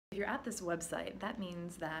you're at this website, that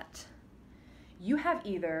means that you have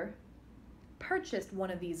either purchased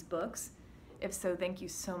one of these books. If so, thank you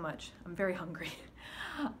so much. I'm very hungry.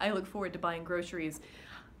 I look forward to buying groceries.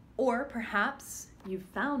 Or perhaps you've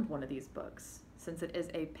found one of these books, since it is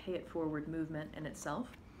a pay-it-forward movement in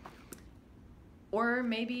itself. Or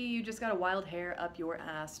maybe you just got a wild hair up your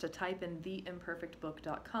ass to type in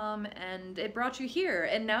theimperfectbook.com and it brought you here,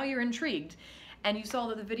 and now you're intrigued. And you saw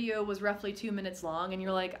that the video was roughly 2 minutes long, and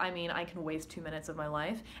you're like, I mean, I can waste 2 minutes of my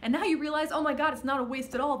life. And now you realize, oh my God, it's not a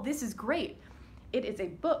waste at all. This is great. It is a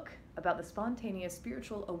book about the spontaneous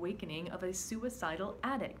spiritual awakening of a suicidal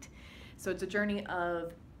addict. So it's a journey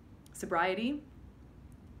of sobriety,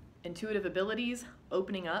 intuitive abilities,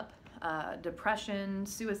 opening up, depression,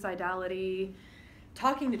 suicidality,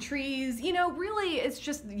 talking to trees, you know, really it's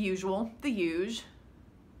just the usual, the huge.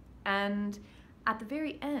 And at the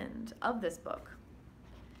very end of this book,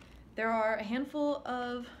 there are a handful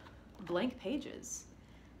of blank pages.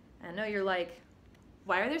 I know you're like,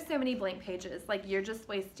 why are there so many blank pages? Like, you're just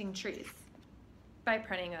wasting trees by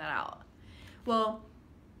printing that out. Well,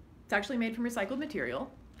 it's actually made from recycled material,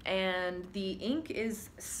 and the ink is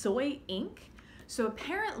soy ink. So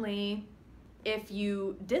apparently, if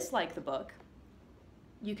you dislike the book,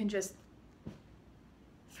 you can just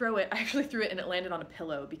throw it. I actually threw it and it landed on a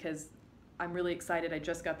pillow because I'm really excited. I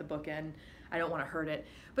just got the book in. I don't want to hurt it.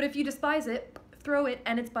 But if you despise it, throw it,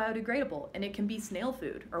 and it's biodegradable, and it can be snail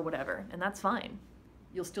food or whatever, and that's fine.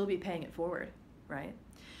 You'll still be paying it forward, right?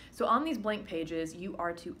 So on these blank pages, you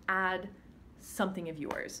are to add something of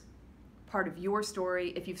yours, part of your story.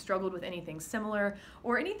 If you've struggled with anything similar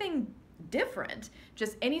or anything different,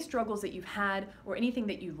 just any struggles that you've had or anything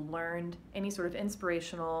that you've learned, any sort of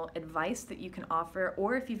inspirational advice that you can offer,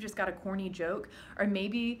 or if you've just got a corny joke or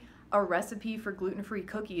maybe a recipe for gluten-free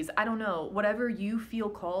cookies, I don't know, whatever you feel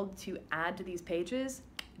called to add to these pages,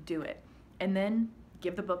 do it. And then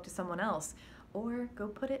give the book to someone else or go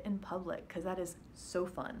put it in public, because that is so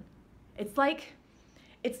fun. It's like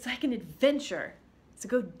an adventure, so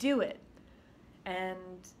go do it. And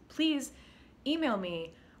please email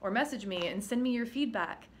me or message me and send me your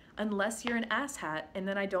feedback, unless you're an asshat, and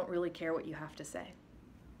then I don't really care what you have to say.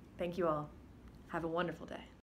 Thank you all. Have a wonderful day.